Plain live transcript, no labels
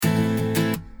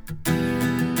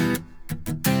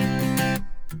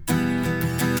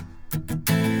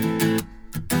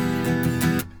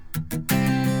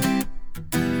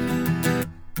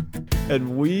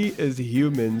And we as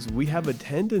humans, we have a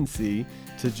tendency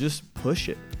to just push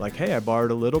it. Like, hey, I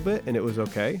borrowed a little bit and it was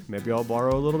okay. Maybe I'll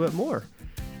borrow a little bit more.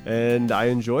 And I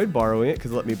enjoyed borrowing it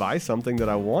because it let me buy something that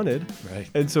I wanted. Right.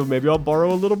 And so maybe I'll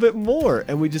borrow a little bit more.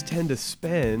 And we just tend to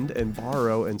spend and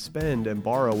borrow and spend and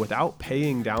borrow without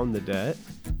paying down the debt.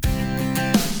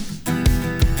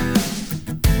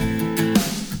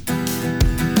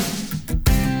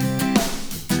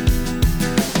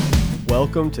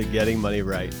 Welcome to Getting Money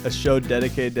Right, a show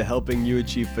dedicated to helping you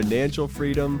achieve financial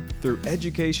freedom through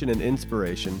education and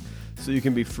inspiration so you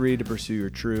can be free to pursue your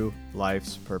true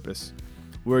life's purpose.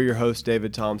 We're your hosts,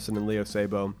 David Thompson and Leo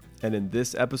Sabo, and in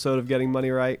this episode of Getting Money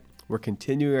Right, we're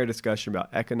continuing our discussion about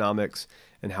economics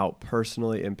and how it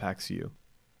personally impacts you.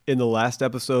 In the last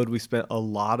episode, we spent a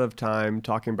lot of time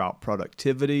talking about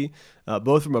productivity,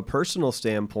 both from a personal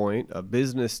standpoint, a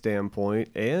business standpoint,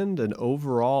 and an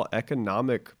overall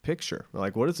economic picture.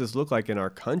 Like, what does this look like in our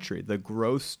country, the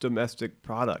gross domestic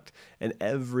product, and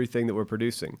everything that we're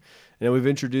producing? And we've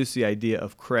introduced the idea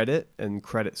of credit and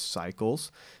credit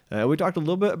cycles. We talked a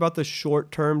little bit about the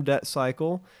short-term debt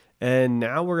cycle. And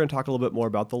now we're going to talk a little bit more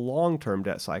about the long-term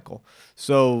debt cycle.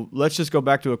 So let's just go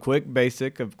back to a quick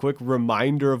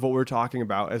reminder of what we're talking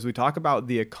about. As we talk about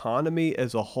the economy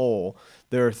as a whole,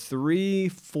 there are three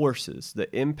forces that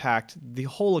impact the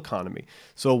whole economy.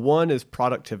 So one is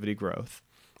productivity growth.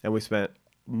 And we spent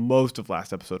most of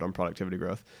last episode on productivity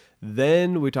growth.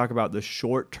 Then we talk about the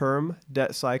short-term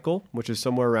debt cycle, which is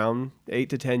somewhere around 8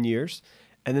 to 10 years.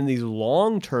 And then these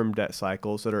long-term debt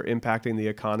cycles that are impacting the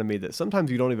economy that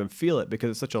sometimes you don't even feel it because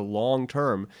it's such a long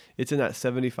term. It's in that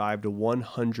 75 to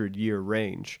 100 year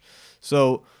range.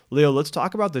 So, Leo, let's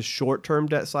talk about the short-term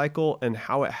debt cycle and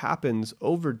how it happens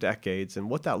over decades and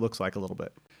what that looks like a little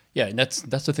bit. Yeah, and that's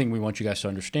the thing we want you guys to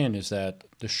understand is that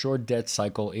the short debt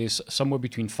cycle is somewhere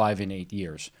between 5 and 8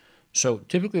 years. So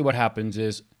typically what happens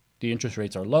is the interest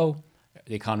rates are low.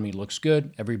 The economy looks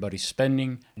good. Everybody's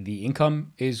spending. The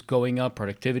income is going up.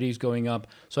 Productivity is going up.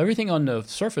 So everything on the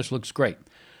surface looks great.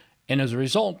 And as a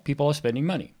result, people are spending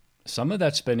money. Some of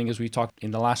that spending, as we talked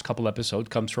in the last couple episodes,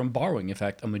 comes from borrowing. In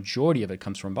fact, a majority of it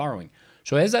comes from borrowing.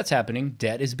 So as that's happening,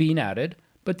 debt is being added,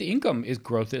 but the income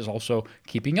growth is also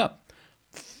keeping up.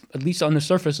 At least on the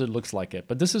surface, it looks like it.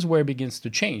 But this is where it begins to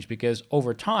change because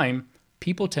over time,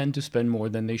 people tend to spend more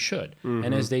than they should. Mm-hmm.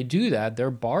 And as they do that,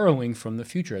 they're borrowing from the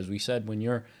future. As we said, when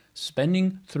you're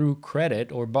spending through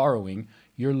credit or borrowing,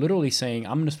 you're literally saying,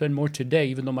 I'm going to spend more today,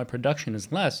 even though my production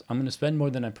is less. I'm going to spend more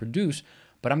than I produce,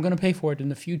 but I'm going to pay for it in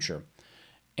the future.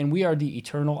 And we are the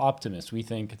eternal optimists. We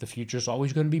think the future is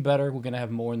always going to be better. We're going to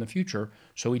have more in the future.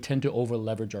 So we tend to over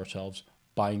leverage ourselves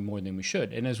buying more than we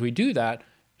should. And as we do that,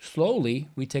 slowly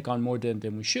we take on more debt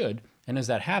than we should. And as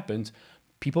that happens,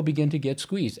 people begin to get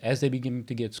squeezed. As they begin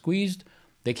to get squeezed,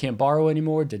 they can't borrow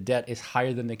anymore. The debt is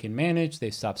higher than they can manage.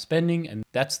 They stop spending. And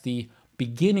that's the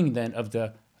beginning then of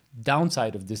the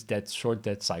downside of this short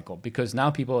debt cycle. Because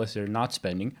now people, as they're not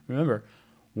spending, remember,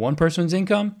 one person's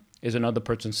income is another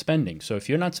person's spending. So if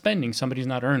you're not spending, somebody's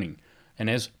not earning. And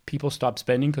as people stop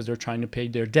spending because they're trying to pay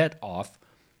their debt off,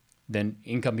 then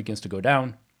income begins to go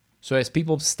down. So as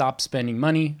people stop spending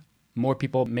money, more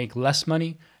people make less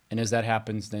money. And as that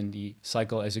happens, then the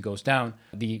cycle, as it goes down,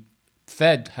 the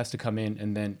Fed has to come in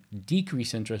and then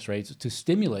decrease interest rates to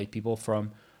stimulate people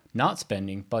from not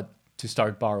spending, but to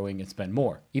start borrowing and spend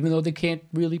more. Even though they can't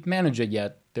really manage it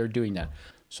yet, they're doing that.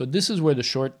 So this is where the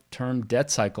short-term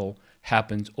debt cycle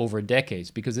happens over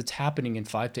decades because it's happening in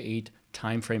 5 to 8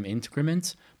 time frame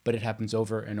increments, but it happens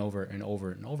over and over and over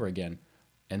and over again.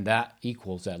 And that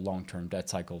equals that long-term debt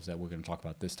cycles that we're going to talk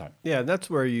about this time. Yeah, that's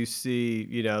where you see,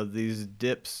 these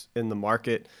dips in the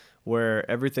market where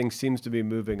everything seems to be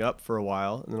moving up for a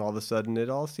while, and then all of a sudden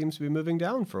it all seems to be moving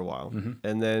down for a while. Mm-hmm.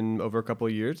 And then over a couple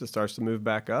of years, it starts to move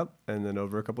back up, and then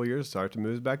over a couple of years, it starts to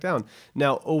move back down.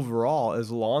 Now, overall,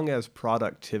 as long as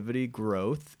productivity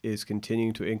growth is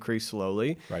continuing to increase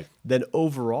slowly, right, then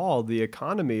overall, the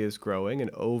economy is growing, and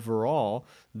overall,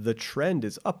 the trend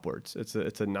is upwards. It's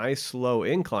a nice, slow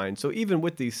incline. So even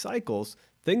with these cycles,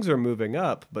 things are moving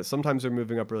up, but sometimes they're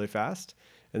moving up really fast.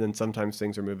 And then sometimes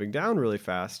things are moving down really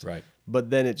fast. Right. But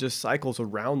then it just cycles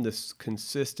around this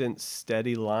consistent,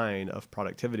 steady line of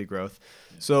productivity growth.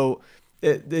 So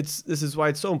this is why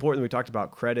it's so important that we talked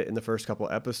about credit in the first couple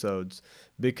episodes,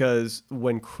 because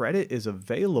when credit is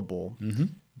available, mm-hmm,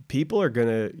 people are going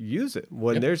to use it.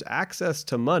 When there's access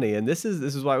to money, and this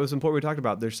is why it was important we talked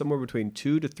about, there's somewhere between $2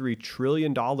 to $3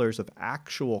 trillion of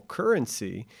actual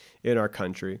currency in our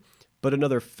country, but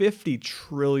another $50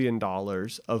 trillion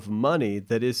of money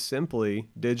that is simply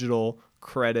digital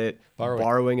credit,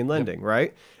 borrowing and lending,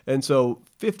 right? And so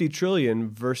 50 trillion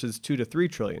versus 2 to 3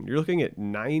 trillion, you're looking at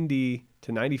 90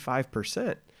 to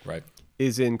 95% Right.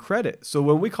 is in credit. So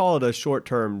when we call it a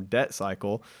short-term debt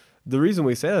cycle, the reason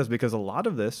we say that is because a lot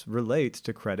of this relates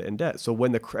to credit and debt. So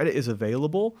when the credit is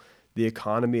available, the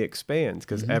economy expands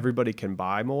because everybody can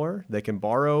buy more. They can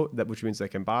borrow, that which means they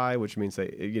can buy, which means they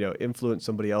influence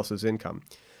somebody else's income.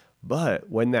 But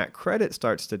when that credit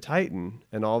starts to tighten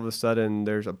and all of a sudden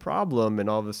there's a problem and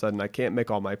all of a sudden I can't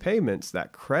make all my payments,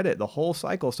 that credit, the whole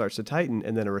cycle starts to tighten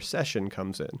and then a recession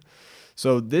comes in.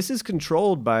 So this is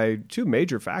controlled by two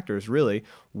major factors, really.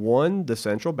 One, the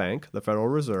central bank, the Federal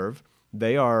Reserve,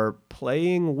 they are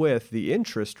playing with the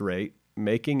interest rate,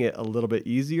 making it a little bit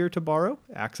easier to borrow,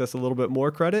 access a little bit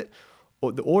more credit,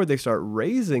 or they start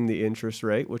raising the interest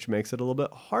rate, which makes it a little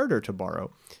bit harder to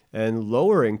borrow and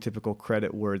lowering typical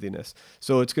credit worthiness.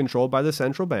 So it's controlled by the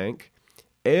central bank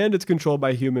and it's controlled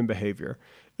by human behavior.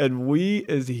 And we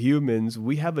as humans,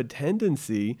 we have a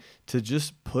tendency to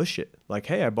just push it. Like,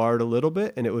 hey, I borrowed a little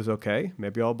bit and it was okay.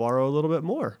 Maybe I'll borrow a little bit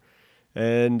more.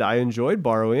 And I enjoyed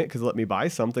borrowing it because it let me buy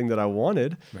something that I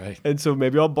wanted. Right. And so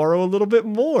maybe I'll borrow a little bit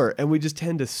more. And we just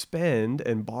tend to spend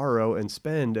and borrow and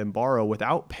spend and borrow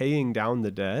without paying down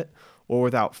the debt or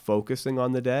without focusing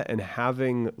on the debt and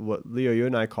having what Leo, you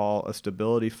and I call a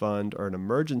stability fund or an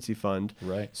emergency fund.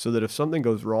 Right. So that if something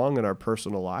goes wrong in our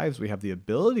personal lives, we have the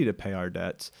ability to pay our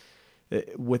debts.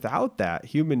 Without that,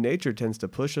 human nature tends to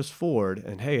push us forward.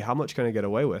 And hey, how much can I get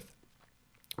away with?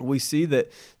 We see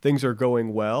that things are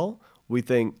going well. We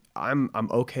think I'm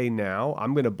okay now.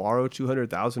 I'm going to borrow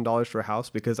 $200,000 for a house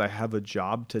because I have a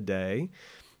job today.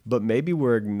 But maybe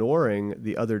we're ignoring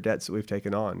the other debts that we've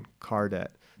taken on: car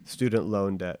debt, student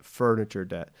loan debt, furniture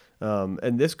debt.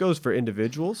 And this goes for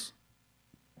individuals,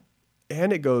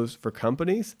 and it goes for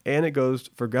companies, and it goes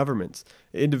for governments.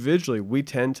 Individually, we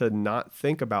tend to not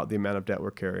think about the amount of debt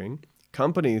we're carrying.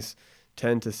 Companies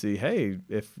tend to see, hey,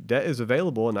 if debt is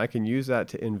available and I can use that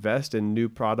to invest in new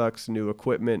products, new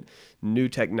equipment, new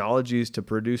technologies to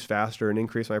produce faster and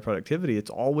increase my productivity, it's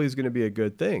always going to be a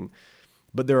good thing.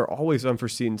 But there are always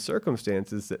unforeseen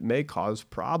circumstances that may cause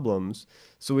problems.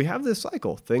 So we have this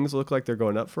cycle. Things look like they're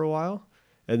going up for a while,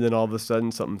 and then all of a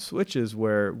sudden something switches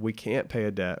where we can't pay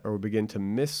a debt or we begin to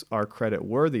miss our credit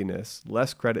worthiness.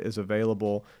 Less credit is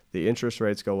available, the interest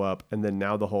rates go up, and then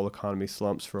now the whole economy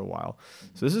slumps for a while.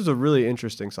 So this is a really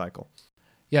interesting cycle.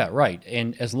 Yeah, right.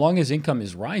 And as long as income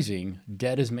is rising,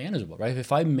 debt is manageable, right?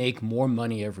 If I make more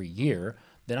money every year,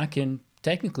 then I can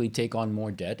technically take on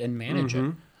more debt and manage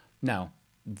it. Now,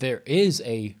 there is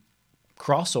a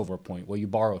crossover point where you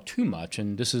borrow too much,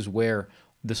 and this is where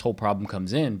this whole problem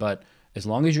comes in. But as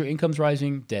long as your income's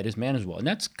rising, debt is manageable. And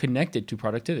that's connected to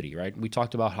productivity, right? We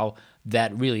talked about how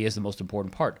that really is the most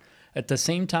important part. At the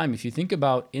same time, if you think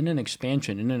about in an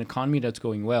expansion, in an economy that's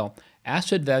going well,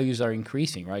 asset values are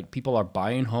increasing, right? People are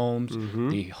buying homes.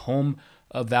 The home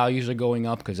values are going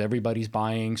up because everybody's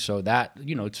buying. So that,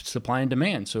 it's supply and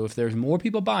demand. So if there's more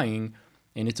people buying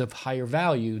and it's of higher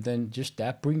value, then just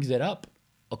that brings it up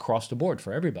across the board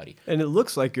for everybody. And it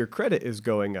looks like your credit is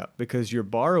going up because you're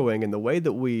borrowing. And the way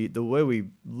we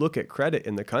look at credit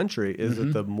in the country is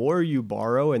that the more you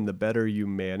borrow and the better you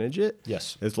manage it.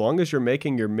 Yes. As long as you're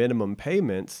making your minimum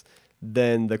payments,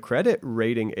 then the credit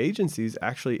rating agencies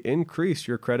actually increase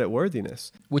your credit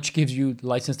worthiness. Which gives you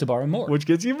license to borrow more. Which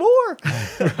gets you more.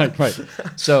 Right.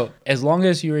 So as long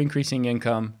as you're increasing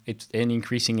income and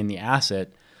increasing in the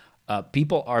asset,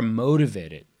 people are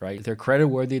motivated, right? They're credit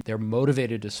worthy. They're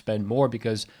motivated to spend more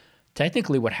because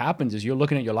technically what happens is you're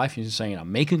looking at your life and you're saying,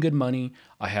 I'm making good money.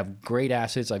 I have great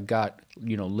assets. I've got,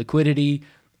 liquidity,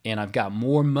 and I've got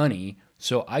more money.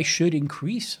 So I should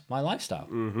increase my lifestyle.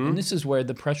 And this is where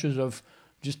the pressures of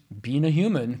just being a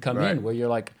human come in, where you're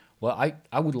like, well,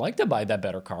 I would like to buy that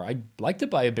better car. I'd like to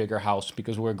buy a bigger house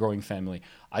because we're a growing family.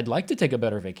 I'd like to take a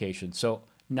better vacation. So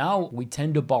now we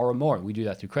tend to borrow more. We do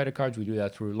that through credit cards. We do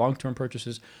that through long-term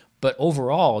purchases. But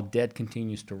overall, debt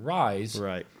continues to rise.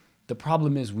 Right. The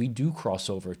problem is we do cross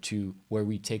over to where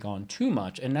we take on too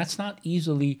much. And that's not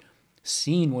easily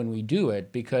seen when we do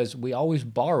it because we always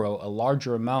borrow a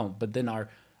larger amount. But then our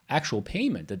actual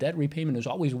payment, the debt repayment, is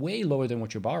always way lower than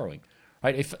what you're borrowing.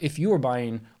 Right? If you were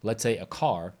buying, let's say, a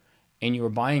car, and you were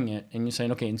buying it and you're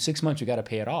saying, okay, in 6 months you got to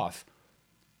pay it off.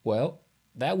 Well,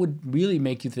 that would really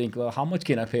make you think, well, how much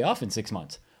can I pay off in 6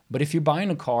 months? But if you're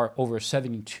buying a car over a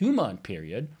 72-month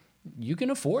period, you can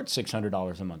afford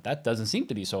 $600 a month. That doesn't seem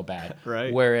to be so bad.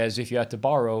 Right. Whereas if you had to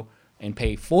borrow and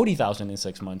pay $40,000 in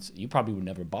 6 months, you probably would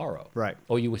never borrow. Right.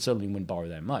 Or you certainly wouldn't borrow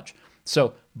that much.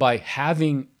 So by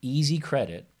having easy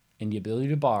credit and the ability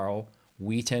to borrow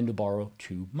we tend to borrow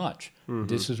too much.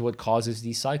 This is what causes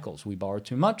these cycles. We borrow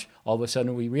too much. All of a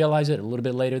sudden, we realize it a little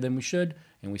bit later than we should,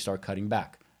 and we start cutting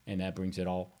back. And that brings it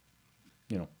all,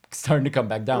 starting to come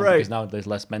back down because now there's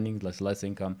less spending, less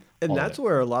income. And that's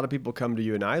where a lot of people come to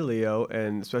you and I, Leo,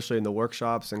 and especially in the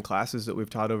workshops and classes that we've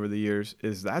taught over the years,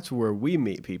 is that's where we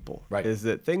meet people. Right. Is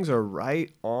that things are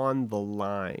right on the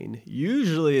line.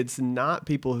 Usually it's not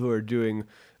people who are doing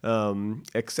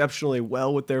exceptionally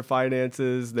well with their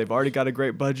finances. They've already got a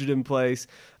great budget in place.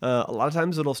 A lot of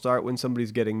times it'll start when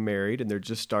somebody's getting married and they're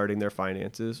just starting their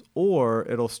finances, or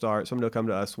somebody will come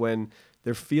to us when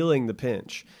they're feeling the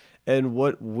pinch. And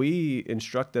what we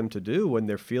instruct them to do when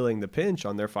they're feeling the pinch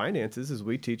on their finances is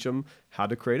we teach them how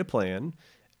to create a plan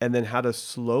and then how to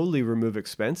slowly remove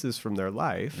expenses from their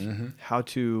life, how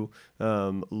to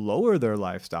lower their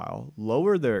lifestyle,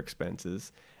 lower their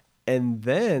expenses, and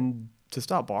then to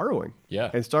stop borrowing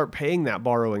and start paying that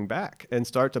borrowing back and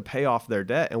start to pay off their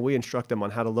debt. And we instruct them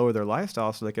on how to lower their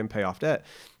lifestyle so they can pay off debt.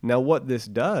 Now, what this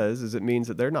does is it means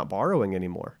that they're not borrowing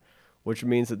anymore, which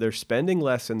means that they're spending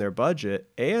less in their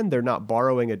budget and they're not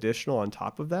borrowing additional on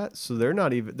top of that. So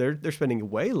they're spending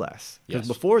way less, because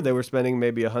before they were spending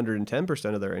maybe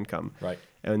 110% of their income. Right.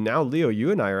 And now, Leo,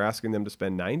 you and I are asking them to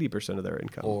spend 90% of their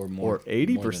income or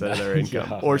 80% of their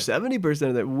income or 70%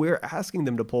 of that. We're asking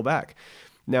them to pull back.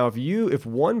 Now, if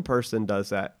one person does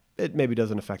that, it maybe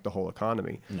doesn't affect the whole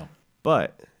economy. No.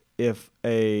 But if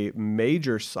a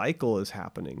major cycle is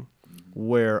happening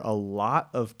where a lot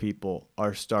of people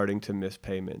are starting to miss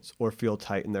payments or feel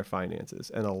tight in their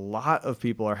finances, and a lot of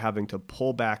people are having to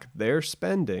pull back their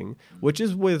spending, which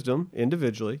is wisdom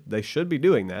individually, they should be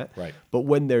doing that. Right. But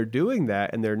when they're doing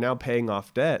that and they're now paying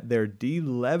off debt, they're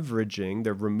deleveraging,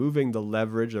 they're removing the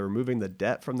leverage, they're removing the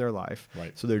debt from their life.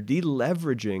 Right. So they're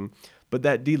deleveraging, but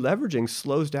that deleveraging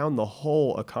slows down the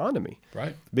whole economy.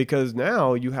 Right. Because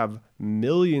now you have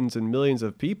millions and millions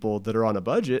of people that are on a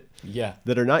budget,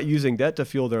 that are not using debt to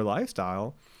fuel their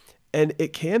lifestyle. And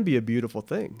it can be a beautiful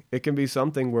thing. It can be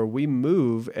something where we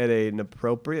move at an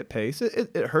appropriate pace.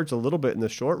 It hurts a little bit in the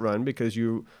short run because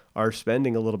you are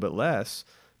spending a little bit less,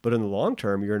 but in the long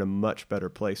term, you're in a much better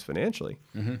place financially.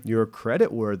 You're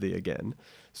credit worthy again.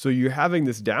 So you're having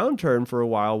this downturn for a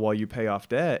while you pay off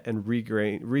debt and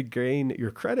regain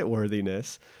your credit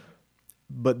worthiness.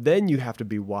 But then you have to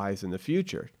be wise in the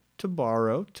future to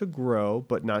borrow, to grow,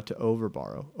 but not to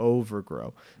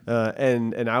overgrow.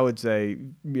 And I would say,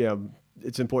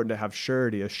 it's important to have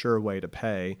surety, a sure way to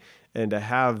pay, and to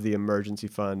have the emergency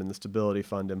fund and the stability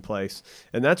fund in place.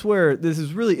 And that's where this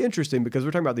is really interesting, because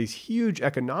we're talking about these huge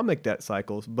economic debt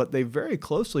cycles, but they very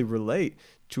closely relate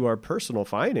to our personal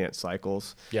finance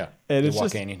cycles. Yeah, and they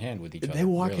walk hand in hand with each other. They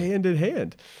walk hand in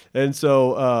hand. And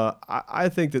so I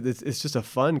think that it's just a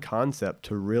fun concept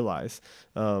to realize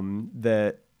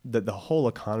that the whole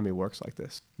economy works like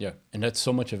this. Yeah, and that's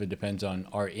so much of it depends on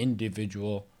our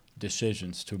individual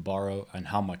decisions to borrow and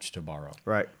how much to borrow.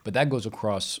 Right. But that goes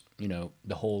across,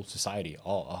 the whole society,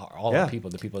 all our people,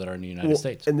 the people that are in the United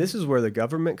States. And this is where the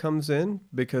government comes in,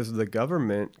 because the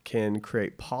government can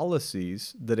create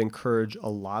policies that encourage a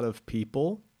lot of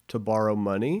people to borrow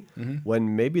money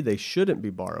when maybe they shouldn't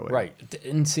be borrowing. Right.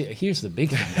 And see, here's the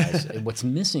big thing, guys. What's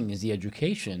missing is the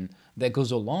education that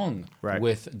goes along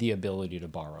with the ability to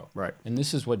borrow. Right. And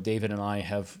this is what David and I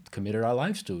have committed our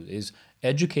lives to, is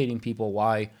educating people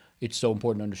why it's so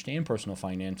important to understand personal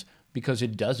finance, because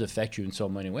it does affect you in so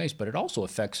many ways, but it also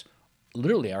affects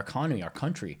literally our economy, our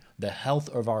country. The health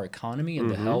of our economy and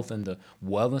the health and the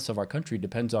wellness of our country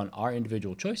depends on our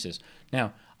individual choices.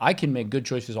 Now, I can make good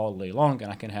choices all day long,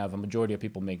 and I can have a majority of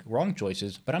people make wrong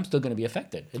choices, but I'm still going to be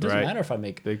affected. It doesn't matter if I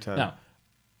make... Big time. Now,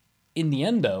 in the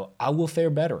end, though, I will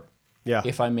fare better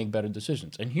if I make better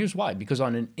decisions. And here's why. Because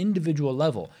on an individual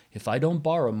level, if I don't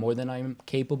borrow more than I'm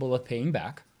capable of paying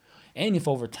back, and if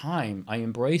over time I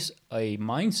embrace a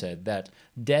mindset that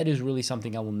debt is really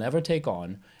something I will never take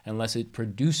on unless it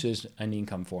produces an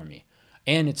income for me,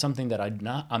 and it's something that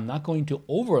I'm not going to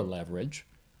over leverage,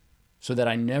 so that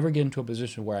I never get into a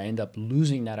position where I end up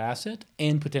losing that asset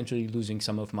and potentially losing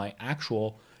some of my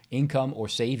actual income or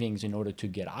savings in order to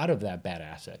get out of that bad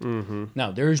asset.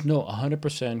 Now, there is no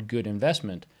 100% good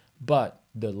investment, but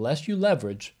the less you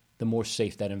leverage, the more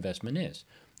safe that investment is.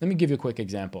 Let me give you a quick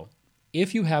example.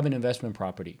 If you have an investment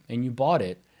property and you bought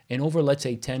it, and over, let's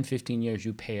say, 10, 15 years,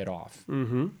 you pay it off,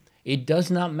 it does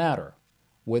not matter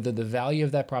whether the value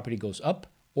of that property goes up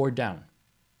or down.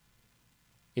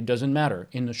 It doesn't matter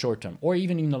in the short term, or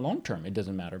even in the long term, it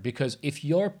doesn't matter. Because if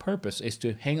your purpose is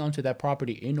to hang on to that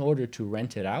property in order to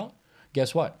rent it out,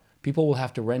 guess what? People will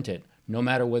have to rent it no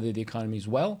matter whether the economy is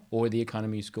well or the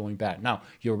economy is going bad. Now,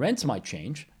 your rents might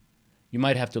change. You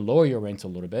might have to lower your rents a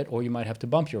little bit, or you might have to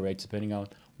bump your rates depending on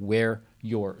where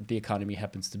the economy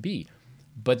happens to be.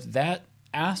 But that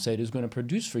asset is going to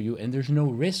produce for you, and there's no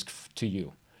risk to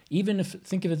you. Even if,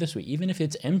 think of it this way, even if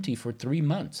it's empty for 3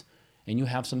 months and you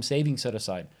have some savings set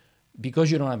aside,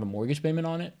 because you don't have a mortgage payment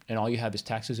on it and all you have is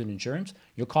taxes and insurance,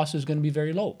 your cost is going to be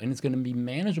very low, and it's going to be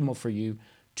manageable for you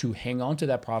to hang on to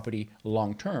that property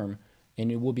long term, and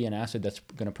it will be an asset that's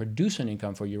going to produce an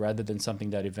income for you rather than something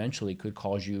that eventually could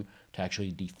cause you to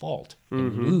actually default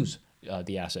and lose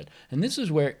the asset. And this is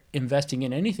where investing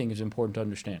in anything is important to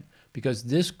understand, because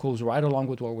this goes right along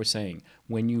with what we're saying.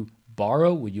 When you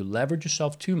borrow, when you leverage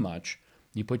yourself too much,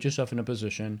 you put yourself in a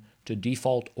position to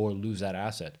default or lose that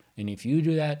asset. And if you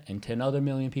do that, and 10 other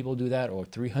million people do that, or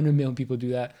 300 million people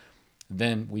do that,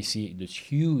 then we see this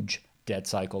huge debt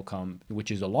cycle come,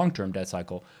 which is a long-term debt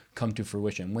cycle, come to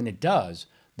fruition. When it does,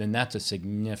 then that's a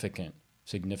significant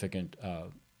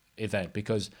event,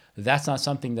 because that's not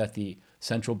something that the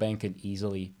central bank can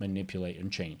easily manipulate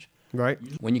and change. Right.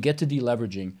 When you get to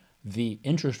deleveraging, the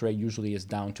interest rate usually is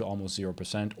down to almost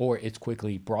 0%, or it's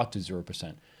quickly brought to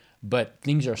 0%. But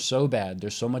things are so bad,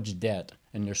 there's so much debt,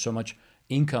 and there's so much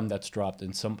income that's dropped,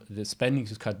 and the spending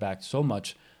is cut back so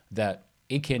much that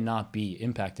it cannot be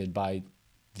impacted by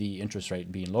the interest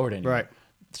rate being lowered anymore. Right.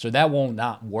 So that will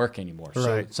not work anymore.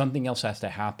 Right. So something else has to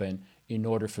happen in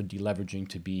order for deleveraging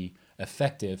to be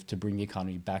effective to bring the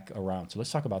economy back around. So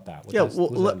let's talk about that. What does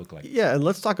that look like? Yeah, and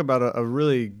let's talk about a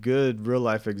really good real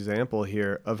life example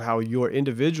here of how your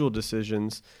individual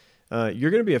decisions,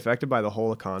 you're going to be affected by the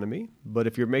whole economy, but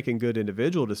if you're making good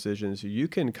individual decisions, you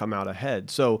can come out ahead.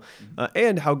 So,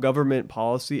 and how government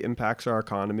policy impacts our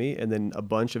economy, and then a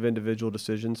bunch of individual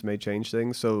decisions may change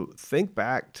things. So think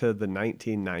back to the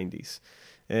 1990s.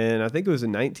 And I think it was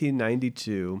in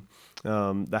 1992,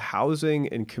 the Housing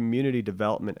and Community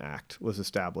Development Act was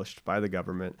established by the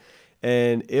government.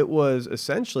 And it was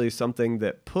essentially something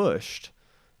that pushed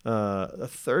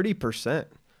 30%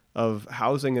 of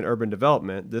housing and urban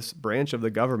development, this branch of the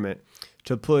government,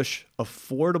 to push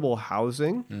affordable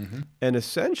housing and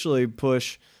essentially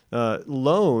push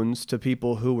loans to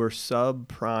people who were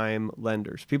subprime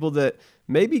lenders, people that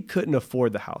maybe couldn't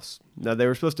afford the house. Now, they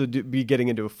were supposed to be getting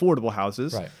into affordable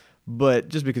houses, Right. but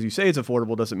just because you say it's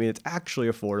affordable doesn't mean it's actually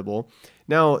affordable.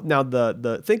 Now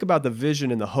the think about the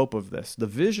vision and the hope of this. The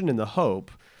vision and the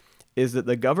hope is that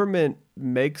the government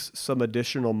makes some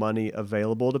additional money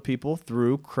available to people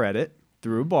through credit,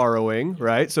 through borrowing,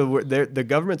 right? So the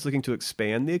government's looking to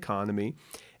expand the economy,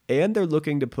 and they're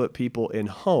looking to put people in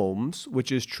homes,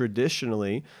 which is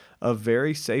traditionally a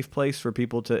very safe place for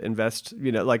people to invest.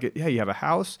 You know, like, hey, you have a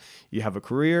house, you have a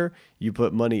career, you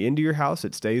put money into your house,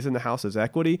 it stays in the house as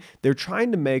equity. They're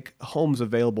trying to make homes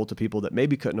available to people that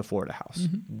maybe couldn't afford a house.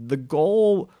 The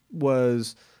goal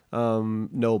was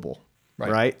noble,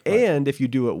 right? And if you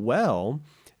do it well,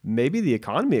 maybe the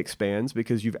economy expands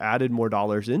because you've added more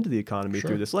dollars into the economy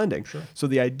through this lending. So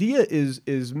the idea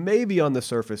is maybe on the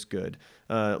surface good.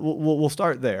 We'll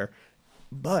start there.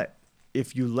 But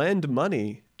if you lend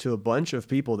money to a bunch of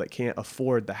people that can't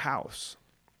afford the house,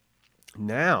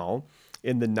 now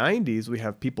in the 90s, we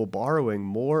have people borrowing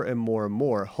more and more and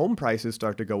more. Home prices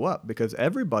start to go up because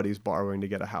everybody's borrowing to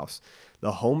get a house.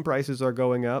 The home prices are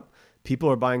going up. People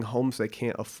are buying homes they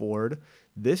can't afford.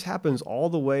 This happens all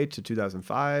the way to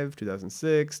 2005,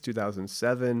 2006,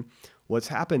 2007. What's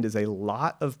happened is a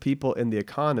lot of people in the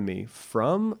economy,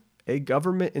 from a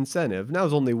government incentive, now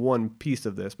there's only one piece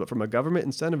of this, but from a government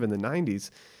incentive in the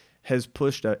 90s, has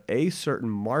pushed a certain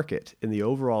market in the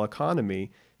overall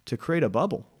economy to create a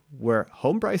bubble where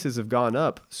home prices have gone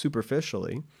up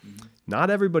superficially. Not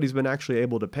everybody's been actually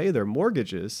able to pay their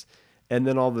mortgages, and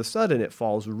then all of a sudden it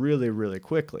falls really, really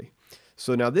quickly.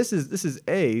 So now this is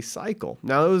a cycle.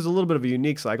 Now, it was a little bit of a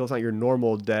unique cycle. It's not your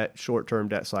normal debt, short-term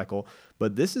debt cycle,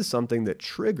 but this is something that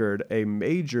triggered a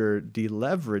major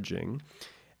deleveraging.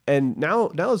 And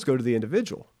now let's go to the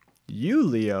individual. You,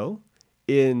 Leo,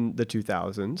 in the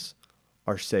 2000s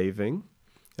are saving.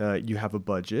 You have a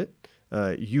budget.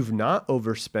 You've not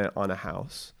overspent on a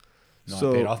house.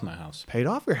 No, I paid off my house. Paid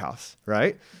off your house,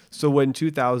 right? So when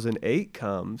 2008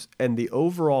 comes and the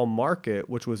overall market,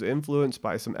 which was influenced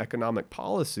by some economic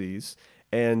policies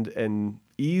and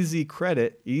easy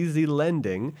credit, easy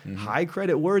lending, high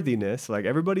credit worthiness, like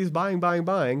everybody's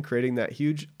buying, creating that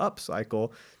huge up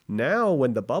cycle. Now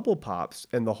when the bubble pops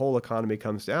and the whole economy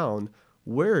comes down,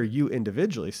 where are you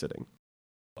individually sitting?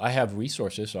 I have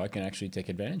resources, so I can actually take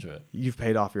advantage of it. You've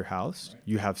paid off your house.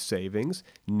 You have savings.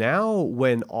 Now,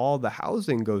 when all the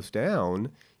housing goes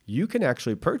down, you can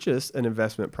actually purchase an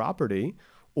investment property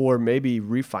or maybe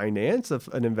refinance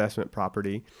an investment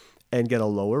property and get a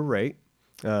lower rate,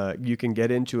 You can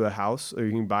get into a house or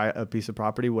you can buy a piece of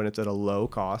property when it's at a low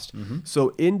cost.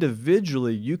 So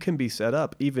individually, you can be set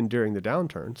up even during the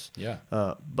downturns. Yeah.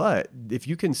 But if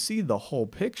you can see the whole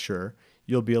picture,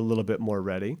 you'll be a little bit more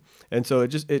ready. And so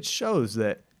it shows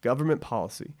that government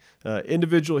policy,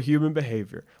 individual human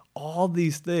behavior, all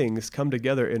these things come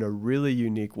together in a really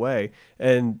unique way.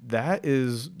 And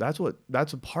that's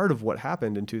a part of what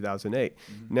happened in 2008.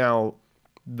 Now,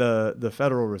 the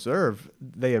Federal Reserve,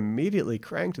 they immediately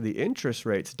cranked the interest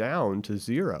rates down to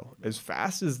zero as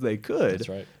fast as they could. That's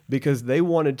right. Because they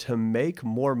wanted to make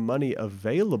more money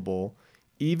available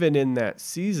even in that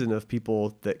season of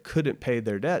people that couldn't pay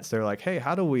their debts. They're like, hey,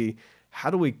 how do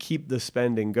we keep the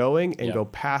spending going and go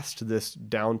past this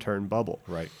downturn bubble?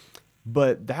 Right.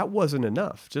 But that wasn't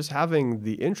enough. Just having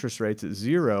the interest rates at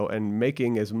zero and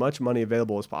making as much money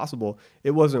available as possible,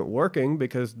 it wasn't working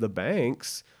because the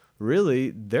banks really,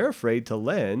 they're afraid to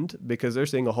lend because they're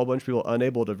seeing a whole bunch of people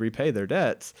unable to repay their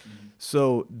debts.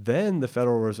 So then the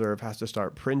Federal Reserve has to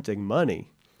start printing money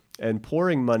and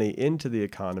pouring money into the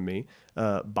economy,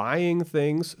 buying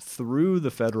things through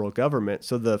the federal government.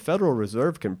 So the Federal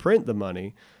Reserve can print the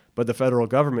money, but the federal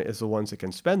government is the ones that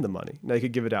can spend the money. Now, you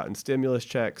could give it out in stimulus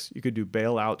checks. You could do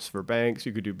bailouts for banks.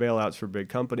 You could do bailouts for big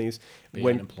companies.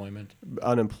 Unemployment.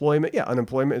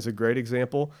 Unemployment is a great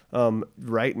example.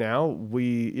 Right now,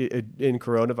 in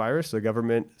coronavirus, the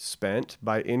government spent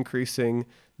by increasing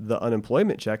the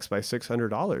unemployment checks by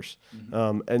 $600.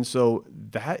 And so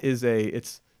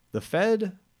it's the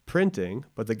Fed printing,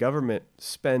 but the government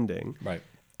spending. Right.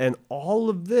 And all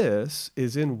of this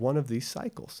is in one of these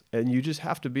cycles. And you just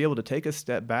have to be able to take a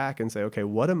step back and say, okay,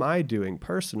 what am I doing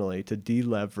personally to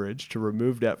deleverage, to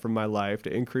remove debt from my life,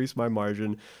 to increase my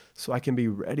margin so I can be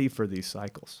ready for these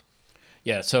cycles?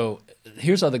 Yeah. So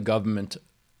here's how the government,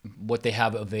 what they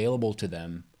have available to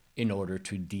them in order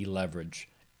to deleverage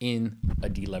in a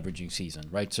deleveraging season,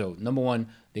 right? So number one,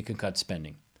 they can cut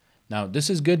spending. Now, this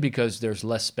is good because there's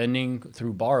less spending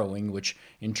through borrowing, which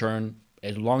in turn,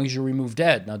 as long as you remove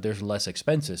debt, now there's less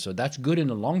expenses. So that's good in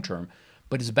the long term,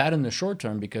 but it's bad in the short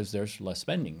term because there's less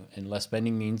spending, and less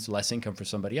spending means less income for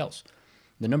somebody else.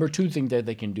 The number two thing that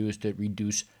they can do is to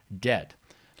reduce debt.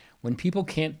 When people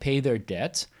can't pay their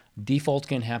debts, defaults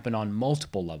can happen on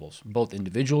multiple levels, both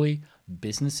individually,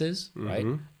 businesses, right?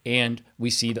 And we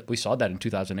saw that in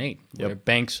 2008, where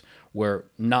banks were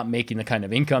not making the kind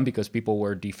of income because people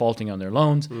were defaulting on their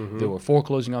loans. They were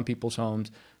foreclosing on people's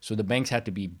homes. So the banks had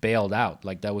to be bailed out.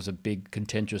 Like, that was a big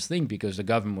contentious thing because the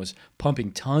government was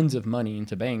pumping tons of money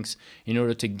into banks in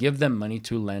order to give them money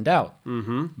to lend out.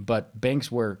 But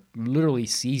banks were literally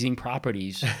seizing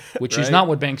properties, which is not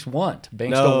what banks want.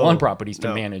 Banks don't want properties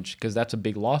to manage because that's a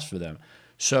big loss for them.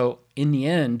 So in the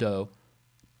end, though,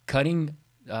 cutting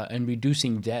and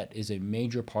reducing debt is a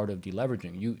major part of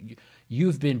deleveraging.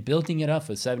 You've been building it up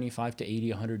for 75 to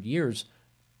 80, 100 years.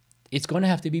 It's going to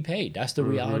have to be paid. That's the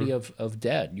reality of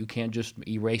debt. You can't just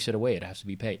erase it away. It has to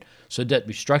be paid. So debt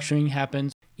restructuring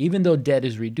happens. Even though debt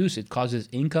is reduced, it causes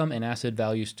income and asset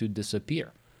values to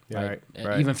disappear. Right.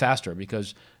 Even faster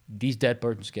because these debt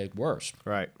burdens get worse.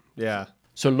 Right. Yeah.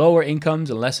 So lower incomes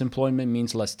and less employment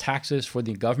means less taxes for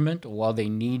the government while they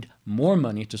need more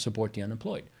money to support the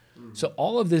unemployed. So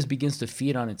all of this begins to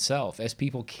feed on itself as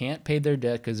people can't pay their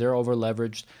debt because they're over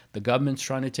leveraged. The government's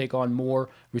trying to take on more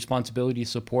responsibility to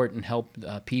support and help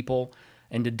people.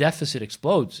 And the deficit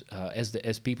explodes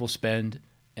as people spend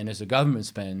and as the government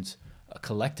spends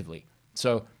collectively.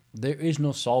 So there is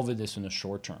no solving this in the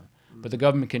short term. But the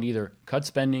government can either cut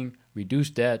spending, reduce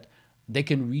debt. They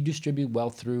can redistribute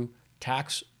wealth through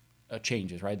tax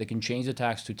changes, right? They can change the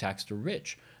tax to tax the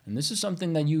rich. And this is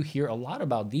something that you hear a lot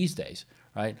about these days,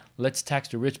 right? Let's tax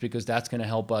the rich because that's going to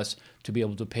help us to be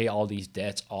able to pay all these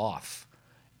debts off.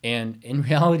 And in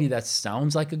reality, that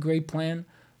sounds like a great plan,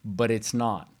 but it's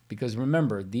not. Because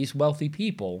remember, these wealthy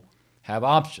people have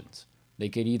options. They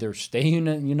could either stay in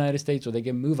the United States or they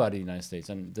can move out of the United States.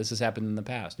 And this has happened in the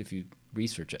past if you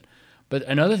research it. But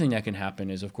another thing that can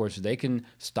happen is, of course, they can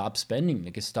stop spending.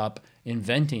 They can stop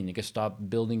inventing. They can stop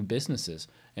building businesses.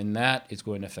 And that is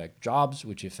going to affect jobs,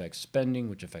 which affects spending,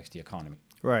 which affects the economy.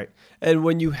 Right. And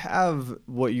when you have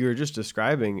what you're just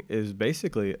describing is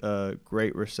basically a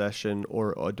Great Recession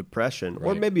or a depression,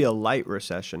 or maybe a light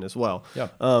recession as well,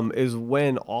 is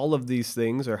when all of these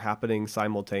things are happening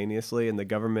simultaneously and the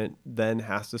government then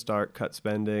has to start cut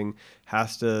spending,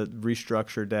 has to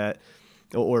restructure debt,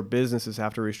 or businesses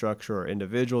have to restructure, or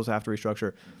individuals have to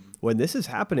restructure. When this is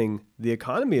happening, the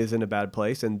economy is in a bad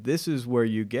place, and this is where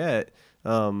you get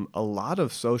a lot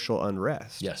of social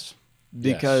unrest. Yes.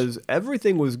 because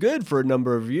everything was good for a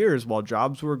number of years while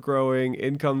jobs were growing,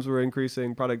 incomes were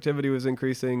increasing, productivity was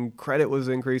increasing, credit was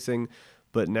increasing.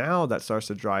 But now that starts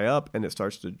to dry up and it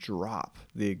starts to drop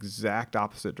the exact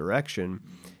opposite direction,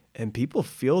 and people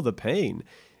feel the pain.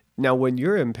 Now, when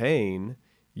you're in pain,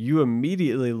 you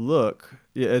immediately look.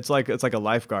 It's like a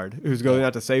lifeguard who's going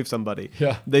out to save somebody.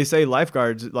 Yeah. They say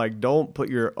lifeguards, like, don't put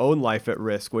your own life at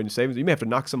risk when you save them. You may have to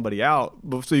knock somebody out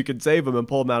so you can save them and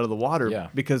pull them out of the water,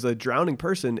 because a drowning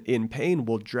person in pain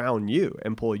will drown you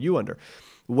and pull you under.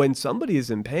 When somebody is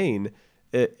in pain,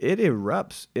 it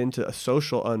erupts into a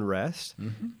social unrest,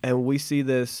 and we see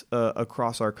this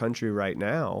across our country right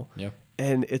now. Yeah.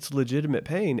 And it's legitimate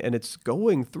pain, and it's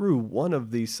going through one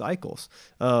of these cycles.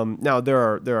 Now, there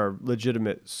are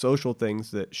legitimate social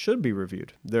things that should be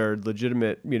reviewed. There are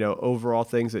legitimate, overall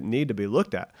things that need to be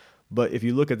looked at. But if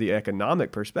you look at the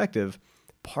economic perspective,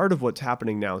 part of what's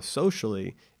happening now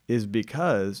socially is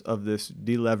because of this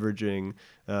deleveraging,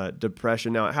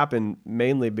 depression. Now, it happened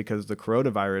mainly because the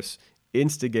coronavirus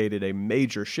instigated a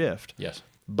major shift. Yes.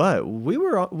 But we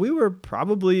were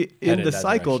probably in the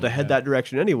cycle to head that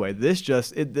direction anyway. This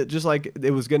just like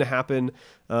it was going to happen,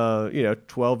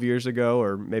 12 years ago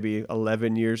or maybe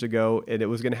 11 years ago, and it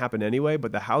was going to happen anyway.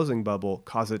 But the housing bubble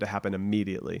caused it to happen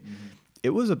immediately. Mm-hmm. It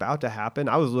was about to happen.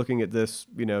 I was looking at this,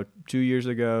 2 years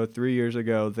ago, 3 years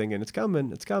ago, thinking it's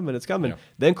coming. Yeah.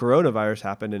 Then coronavirus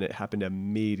happened, and it happened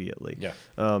immediately. Yeah.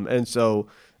 And so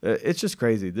it's just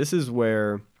crazy. This is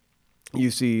where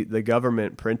you see the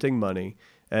government printing money,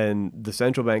 and the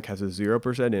central bank has a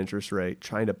 0% interest rate,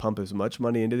 trying to pump as much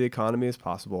money into the economy as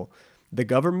possible. The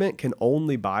government can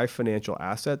only buy financial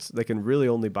assets. They can really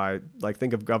only buy,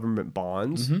 think of government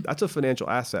bonds. Mm-hmm. That's a financial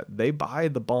asset. They buy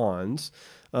the bonds.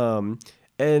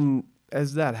 And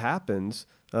as that happens,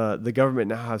 the government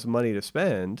now has money to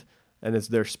spend. And as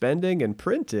they're spending and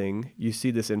printing, you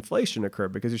see this inflation occur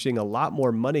because you're seeing a lot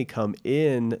more money come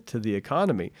in to the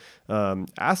economy.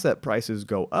 Asset prices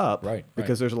go up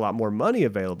because there's a lot more money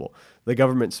available. The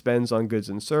government spends on goods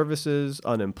and services,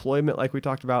 unemployment, like we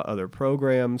talked about, other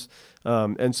programs.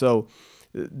 And so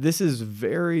this is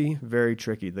very, very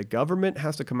tricky. The government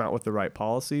has to come out with the right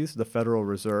policies. The Federal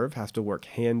Reserve has to work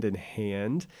hand in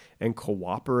hand and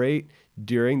cooperate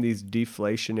during these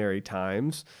deflationary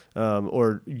times,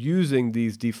 or using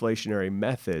these deflationary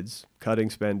methods, cutting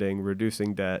spending,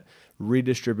 reducing debt,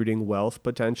 redistributing wealth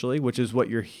potentially, which is what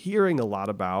you're hearing a lot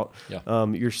about. Yeah.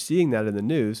 You're seeing that in the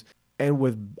news. And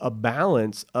with a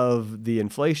balance of the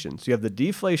inflation. So you have the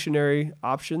deflationary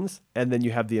options, and then you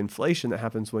have the inflation that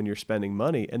happens when you're spending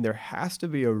money. And there has to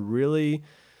be a really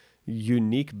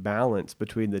unique balance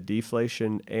between the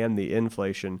deflation and the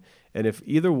inflation. And if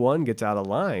either one gets out of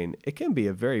line, it can be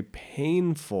a very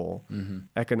painful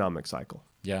economic cycle.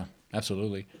 Yeah,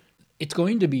 absolutely. It's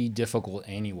going to be difficult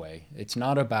anyway. It's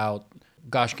not about,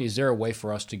 gosh, is there a way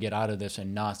for us to get out of this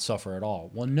and not suffer at all?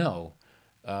 Well, no.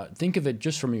 Think of it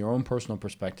just from your own personal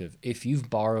perspective. If you've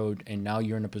borrowed and now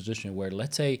you're in a position where,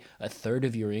 let's say, a third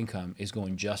of your income is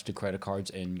going just to credit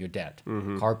cards and your debt,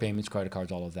 car payments, credit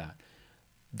cards, all of that,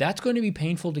 that's going to be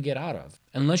painful to get out of.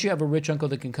 Unless you have a rich uncle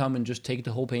that can come and just take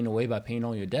the whole pain away by paying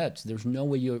all your debts, there's no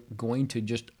way you're going to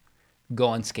just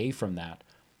go unscathed from that.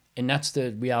 And that's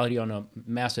the reality on a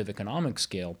massive economic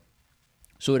scale.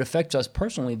 So it affects us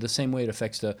personally the same way it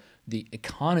affects the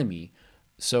economy.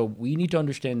 So we need to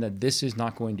understand that this is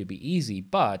not going to be easy,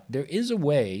 but there is a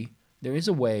way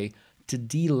to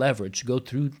deleverage, go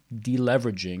through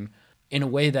deleveraging in a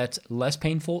way that's less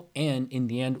painful and in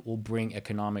the end will bring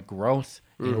economic growth.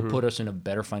 It'll put us in a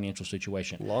better financial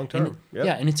situation. Long term. And,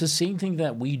 yeah, and it's the same thing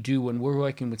that we do when we're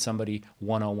working with somebody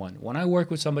one-on-one. When I work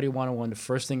with somebody one-on-one, the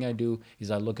first thing I do is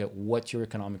I look at what's your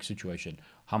economic situation.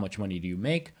 How much money do you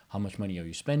make? How much money are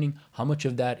you spending? How much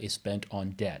of that is spent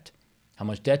on debt? How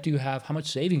much debt do you have? How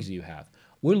much savings do you have?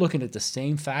 We're looking at the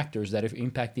same factors that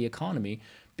impact the economy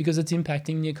because it's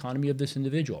impacting the economy of this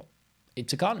individual.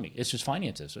 It's economy. It's just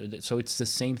finances. So it's the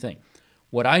same thing.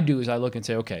 What I do is I look and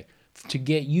say, okay, to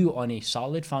get you on a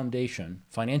solid foundation,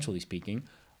 financially speaking,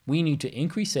 we need to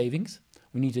increase savings,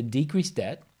 we need to decrease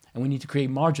debt, and we need to create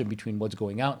margin between what's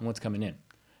going out and what's coming in.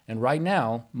 And right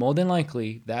now, more than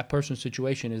likely, that person's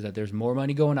situation is that there's more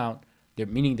money going out,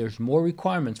 meaning there's more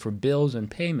requirements for bills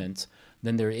and payments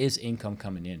than there is income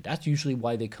coming in. That's usually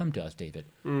why they come to us, David.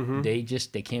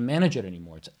 They can't manage it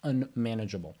anymore. It's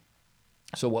unmanageable.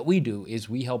 So what we do is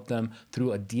we help them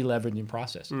through a deleveraging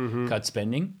process. Cut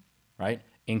spending, right?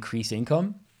 Increase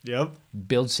income. Yep.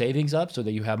 Build savings up so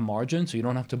that you have margin so you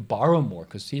don't have to borrow more.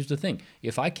 Because here's the thing.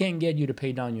 If I can't get you to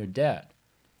pay down your debt,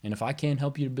 and if I can't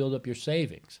help you to build up your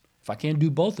savings, if I can't do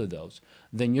both of those,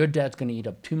 then your debt's going to eat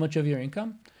up too much of your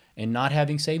income. And not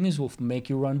having savings will make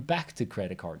you run back to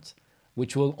credit cards,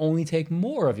 which will only take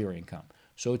more of your income.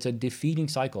 So it's a defeating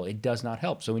cycle. It does not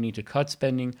help. So we need to cut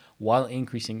spending while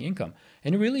increasing income.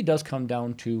 And it really does come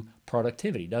down to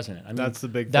productivity, doesn't it? I mean, That's the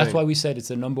big That's thing. why we said it's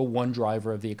the number one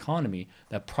driver of the economy,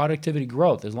 that productivity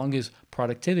growth. As long as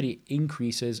productivity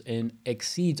increases and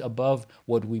exceeds above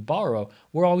what we borrow,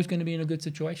 we're always going to be in a good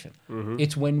situation.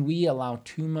 It's when we allow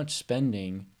too much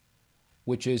spending,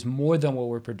 which is more than what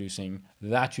we're producing,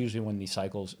 that's usually when these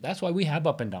cycles, that's why we have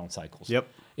up and down cycles. Yep.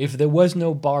 If there was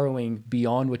no borrowing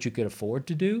beyond what you could afford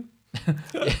to do,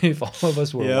 if all of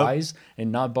us were Yep. wise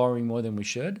and not borrowing more than we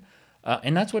should,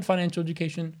 and that's what financial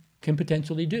education can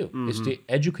potentially do, is to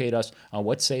educate us on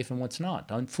what's safe and what's not,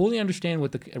 and fully understand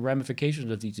what the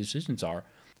ramifications of these decisions are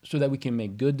so that we can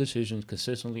make good decisions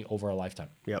consistently over a lifetime.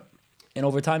 Yep. And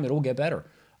over time, it'll get better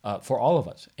for all of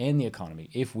us and the economy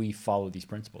if we follow these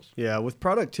principles. Yeah, with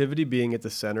productivity being at the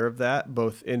center of that,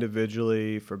 both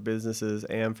individually for businesses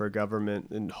and for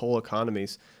government and whole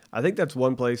economies, I think that's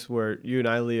one place where you and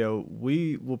I, Leo,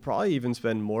 we will probably even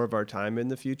spend more of our time in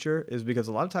the future, is because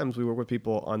a lot of times we work with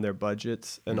people on their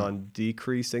budgets and on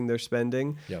decreasing their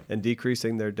spending Yep. and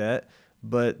decreasing their debt.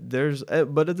 But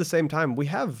at the same time, we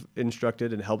have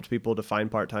instructed and helped people to find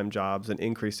part-time jobs and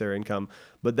increase their income.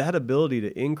 But that ability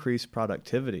to increase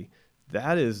productivity,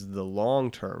 that is the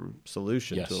long-term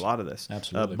solution Yes, to a lot of this.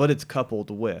 absolutely. But it's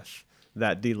coupled with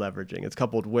that deleveraging. It's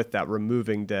coupled with that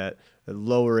removing debt,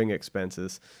 lowering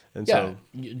expenses. And Yeah, so,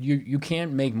 you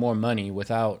can't make more money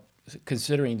without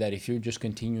considering that if you're just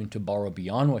continuing to borrow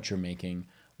beyond what you're making,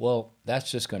 well, that's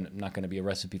just not going to be a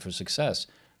recipe for success.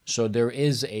 So there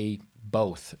is a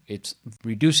both. It's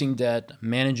reducing debt,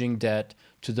 managing debt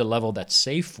to the level that's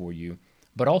safe for you,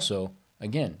 but also,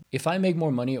 again, if I make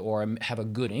more money or I have a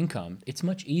good income, it's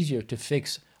much easier to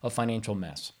fix a financial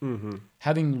mess.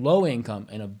 Having low income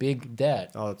and a big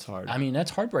debt, oh, it's hard. I mean,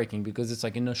 that's heartbreaking because it's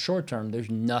like in the short term, there's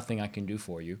nothing I can do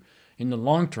for you. In the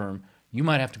long term, you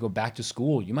might have to go back to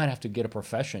school. You might have to get a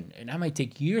profession. And that might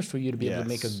take years for you to be able to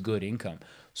make a Yes. good income.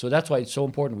 So that's why it's so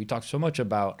important. We talk so much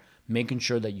about making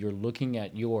sure that you're looking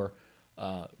at your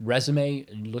resume,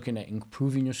 looking at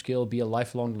improving your skill, be a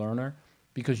lifelong learner,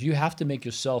 because you have to make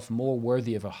yourself more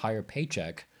worthy of a higher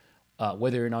paycheck,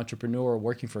 whether you're an entrepreneur or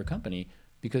working for a company,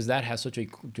 because that has such a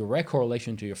direct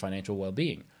correlation to your financial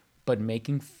well-being. But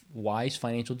making wise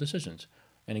financial decisions.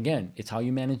 And again, it's how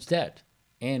you manage debt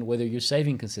and whether you're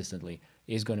saving consistently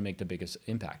is going to make the biggest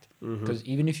impact. Because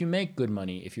even if you make good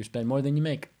money, if you spend more than you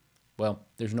make, well,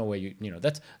 there's no way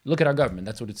look at our government.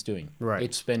 That's what it's doing. Right.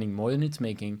 It's spending more than it's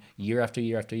making year after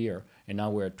year after year. And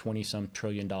now we're at 20-some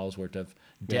trillion dollars worth of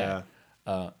debt.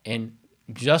 And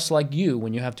just like you,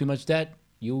 when you have too much debt,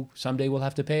 you someday will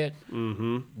have to pay it.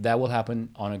 That will happen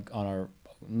on our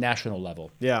national level.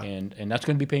 Yeah. And that's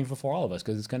going to be painful for all of us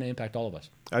because it's going to impact all of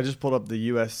us. I just pulled up the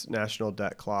U.S. national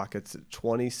debt clock. It's at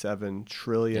 $27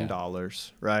 trillion,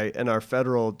 right? And our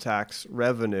federal tax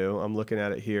revenue, I'm looking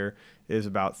at it here, is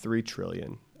about $3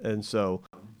 trillion. And so,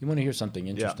 You want to hear something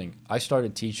interesting? I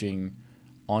started teaching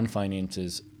on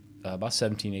finances about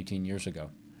 17, 18 years ago.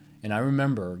 And I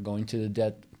remember going to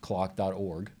the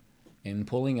debtclock.org and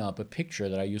pulling up a picture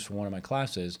that I used for one of my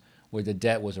classes where the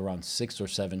debt was around $6 or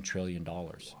 $7 trillion. Wow.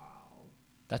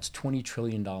 That's $20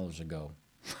 trillion ago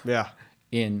yeah,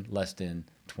 in less than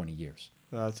 20 years.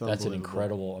 that's an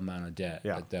incredible amount of debt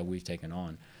Yeah. that we've taken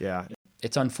on. Yeah.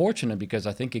 It's unfortunate because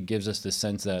I think it gives us the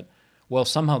sense that, well,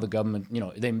 somehow the government,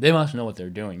 they must know what they're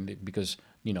doing because,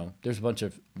 there's a bunch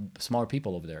of smart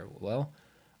people over there. Well,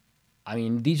 I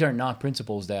mean, these are not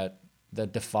principles that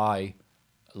defy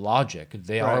logic.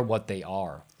 They Right. are what they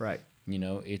are. Right.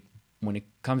 When it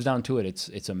comes down to it,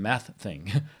 it's a math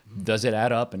thing. Does it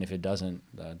add up? And if it doesn't,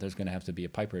 there's going to have to be a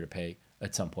piper to pay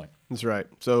at some point. That's right.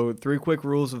 So 3 quick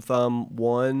rules of thumb.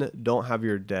 1, don't have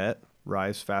your debt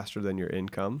rise faster than your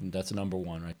income. And that's number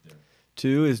one right there.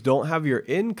 2 is don't have your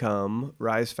income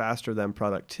rise faster than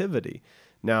productivity.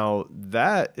 Now,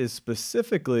 that is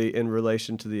specifically in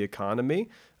relation to the economy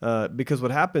because what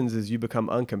happens is you become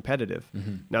uncompetitive.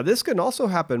 Now, this can also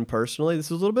happen personally. This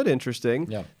is a little bit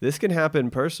interesting. Yeah. This can happen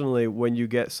personally when you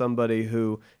get somebody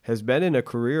who has been in a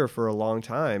career for a long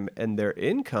time and their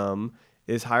income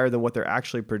is higher than what they're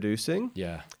actually producing.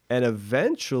 Yeah. And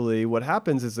eventually what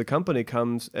happens is the company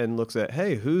comes and looks at,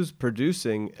 hey, who's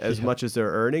producing as much as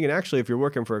they're earning? And actually, if you're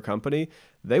working for a company,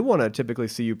 they want to typically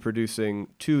see you producing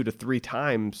 2 to 3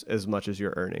 times as much as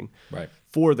you're earning Right.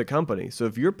 for the company. So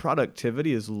if your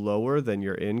productivity is lower than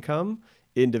your income,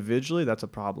 individually, that's a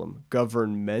problem.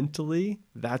 Governmentally,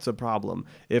 that's a problem.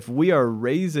 If we are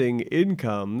raising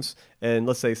incomes and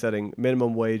let's say setting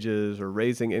minimum wages or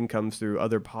raising incomes through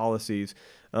other policies,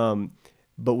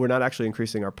 but we're not actually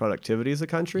increasing our productivity as a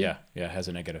country, Yeah, it has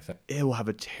a negative effect. it will have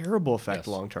a terrible effect Yes,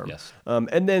 long term. yes.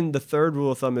 And then the third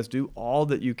rule of thumb is do all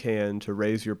that you can to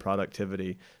raise your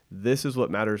productivity. This is what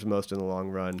matters most in the long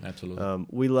run. Absolutely.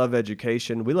 We love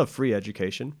education. We love free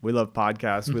education. We love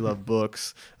podcasts. We love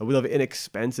books. We love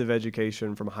inexpensive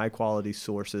education from high quality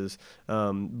sources.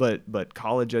 But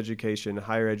college education,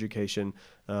 higher education,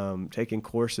 taking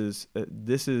courses,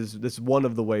 this is one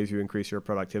of the ways you increase your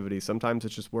productivity. Sometimes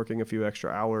it's just working a few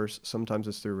extra hours. Sometimes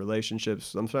it's through relationships.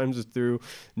 Sometimes it's through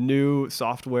new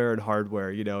software and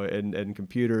hardware, and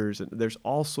computers. And there's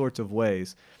all sorts of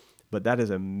ways. But that is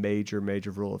a major,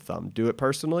 major rule of thumb. Do it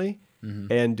personally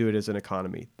and do it as an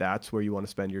economy. That's where you want to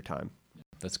spend your time.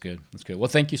 That's good. Well,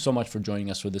 thank you so much for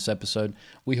joining us for this episode.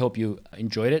 We hope you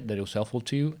enjoyed it, that it was helpful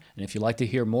to you. And if you'd like to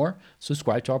hear more,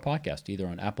 subscribe to our podcast, either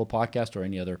on Apple Podcast or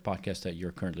any other podcast that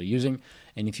you're currently using.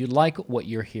 And if you like what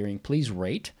you're hearing, please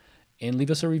rate and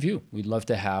leave us a review. We'd love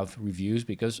to have reviews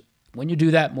because when you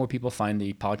do that, more people find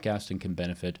the podcast and can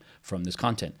benefit from this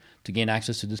content. To gain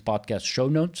access to this podcast show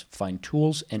notes, find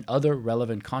tools, and other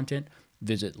relevant content,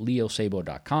 visit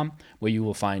leosabo.com, where you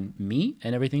will find me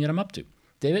and everything that I'm up to.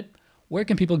 David, where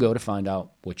can people go to find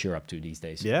out what you're up to these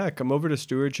days? Yeah, come over to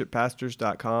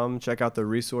stewardshippastors.com. Check out the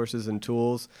resources and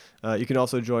tools. You can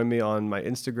also join me on my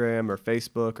Instagram or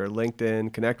Facebook or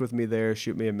LinkedIn. Connect with me there.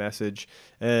 Shoot me a message.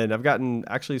 And I've gotten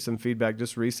actually some feedback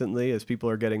just recently as people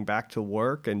are getting back to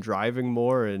work and driving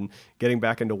more and getting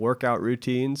back into workout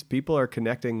routines. People are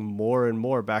connecting more and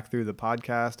more back through the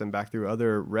podcast and back through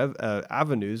other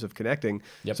avenues of connecting.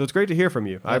 Yep. So it's great to hear from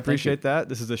you. Yeah, I appreciate that.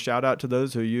 This is a shout out to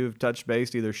those who you've touched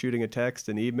base, either shooting a text,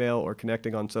 an email, or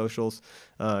connecting on socials.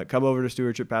 Come over to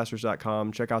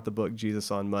stewardshippastors.com, check out the book Jesus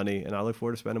on Money, and I look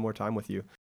forward to spending more time with you.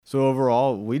 So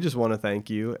overall, we just want to thank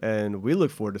you, and we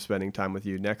look forward to spending time with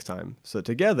you next time. So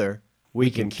together, we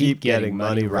can keep getting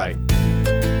money right.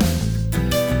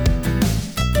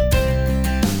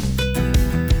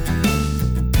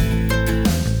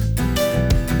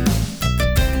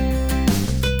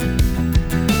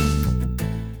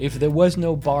 If there was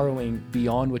no borrowing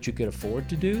beyond what you could afford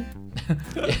to do,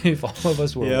 if all of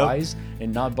us were wise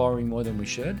and not borrowing more than we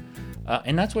should,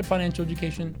 and that's what financial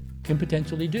education can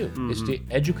potentially do, is to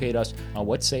educate us on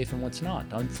what's safe and what's not,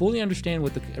 and fully understand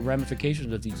what the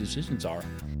ramifications of these decisions are,